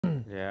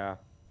Yeah.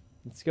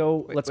 Let's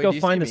go. Wait, Let's wait, go do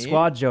you find the see me?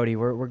 squad, Jody.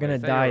 We're gonna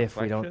is that die your if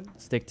we don't reflection?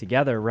 stick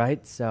together,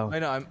 right? So. I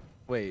know.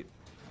 Wait.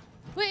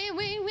 Wait. you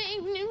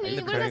What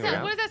does that turning sound?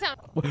 around? What does that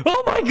sound?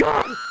 Oh my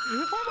god!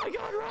 Oh my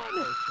god!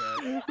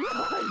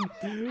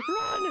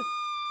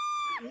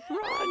 Run!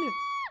 Run!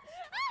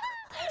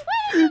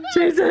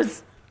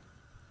 Jesus!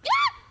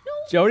 No,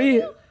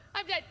 Jody.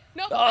 I'm dead.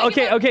 No. Oh,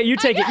 okay. You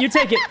take it. You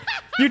take it.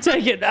 You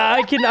take it.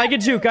 I can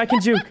juke. I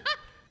can juke.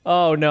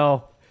 Oh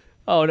no.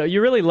 Oh no.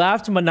 You really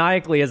laughed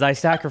maniacally as I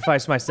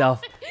sacrificed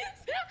myself.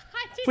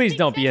 Please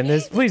don't be in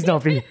this. Please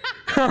don't be.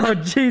 Oh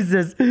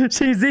Jesus.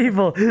 She's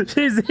evil.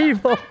 She's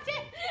evil.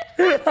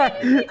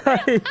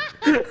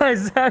 I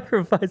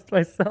sacrificed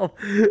myself.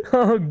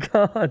 Oh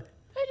God.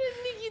 I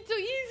didn't think you'd so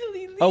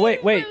easily leave. Oh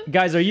wait,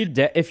 guys, are you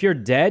dead? If you're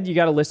dead, you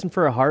gotta listen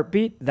for a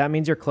heartbeat. That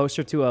means you're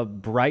closer to a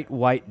bright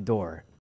white door.